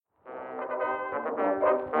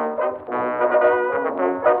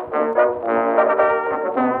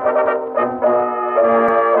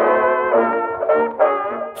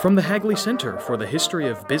From the Hagley Center for the History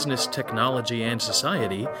of Business, Technology, and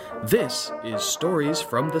Society, this is Stories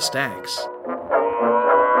from the Stacks.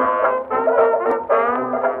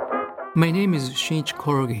 My name is Shinichi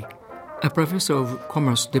Korogi, a professor of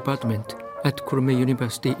Commerce Department at Kurume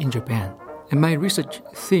University in Japan. And my research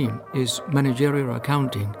theme is managerial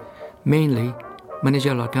accounting, mainly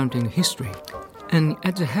managerial accounting history. And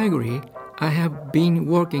at the Hagley, I have been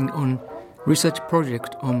working on research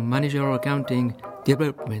project on managerial accounting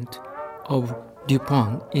development of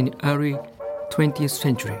DuPont in early 20th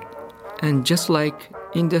century. And just like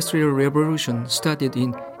Industrial Revolution started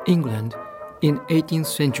in England in 18th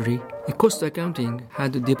century, cost accounting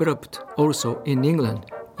had developed also in England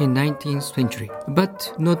in 19th century,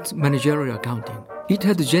 but not managerial accounting. It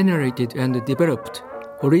had generated and developed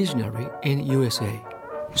originally in USA.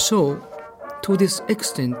 So, to this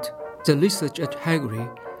extent, the research at Hagley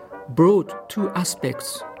brought two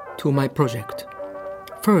aspects to my project.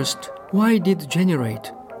 First, why did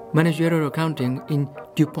generate managerial accounting in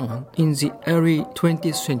DuPont in the early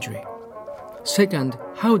 20th century? Second,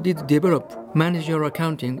 how did develop managerial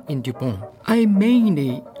accounting in DuPont? I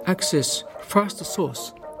mainly access first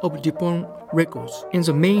source of DuPont records in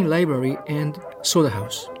the main library and soda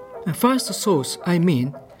house. And first source, I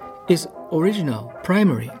mean, is original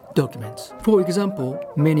primary documents. For example,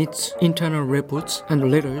 minutes, internal reports,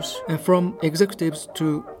 and letters from executives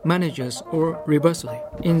to managers or reversely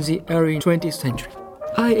in the early 20th century.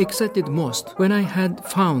 I excited most when I had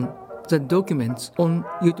found the documents on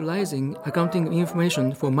utilizing accounting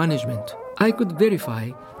information for management. I could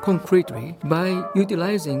verify concretely by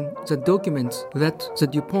utilizing the documents that the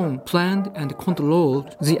DuPont planned and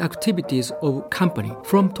controlled the activities of company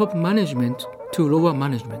from top management to lower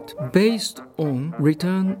management based on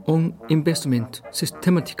return on investment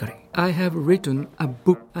systematically. I have written a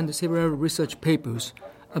book and several research papers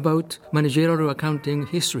about managerial accounting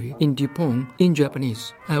history in DuPont in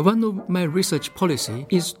Japanese. One of my research policy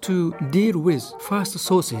is to deal with first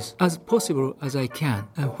sources as possible as I can.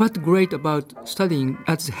 What great about studying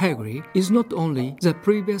at the Hagley is not only the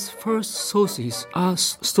previous first sources are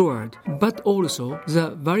stored, but also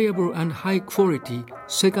the variable and high quality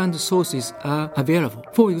second sources are available.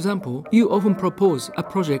 For example, you often propose a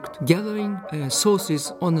project gathering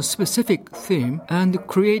sources on a specific theme and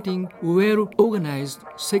creating well-organized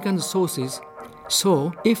second sources.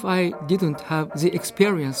 So, if I didn't have the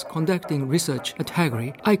experience conducting research at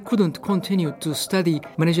Hagley, I couldn't continue to study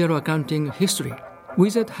managerial accounting history.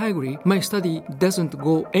 Without Hagley, my study doesn't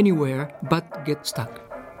go anywhere but get stuck.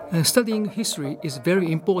 Studying history is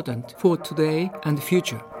very important for today and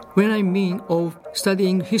future. When I mean of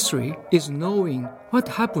studying history is knowing what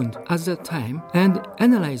happened at that time and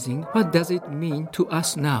analyzing what does it mean to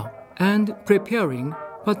us now and preparing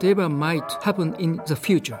whatever might happen in the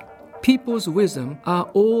future. People's wisdom are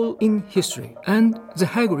all in history, and the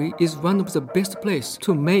Hagley is one of the best places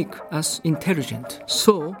to make us intelligent.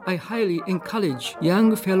 So, I highly encourage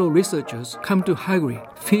young fellow researchers come to Hagley,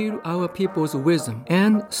 feel our people's wisdom,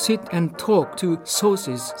 and sit and talk to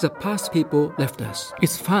sources the past people left us.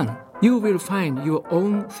 It's fun. You will find your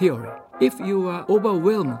own theory. If you are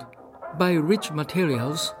overwhelmed by rich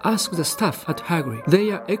materials, ask the staff at Hagley.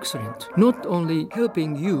 They are excellent, not only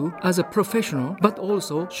helping you as a professional, but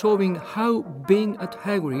also showing how being at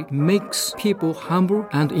Hagley makes people humble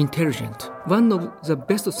and intelligent. One of the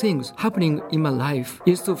best things happening in my life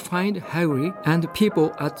is to find Hagley and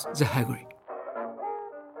people at the Hagley.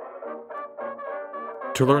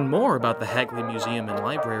 To learn more about the Hagley Museum and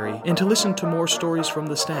Library and to listen to more stories from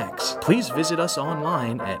the Stacks, please visit us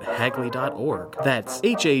online at hagley.org. That's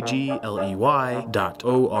hagley.org.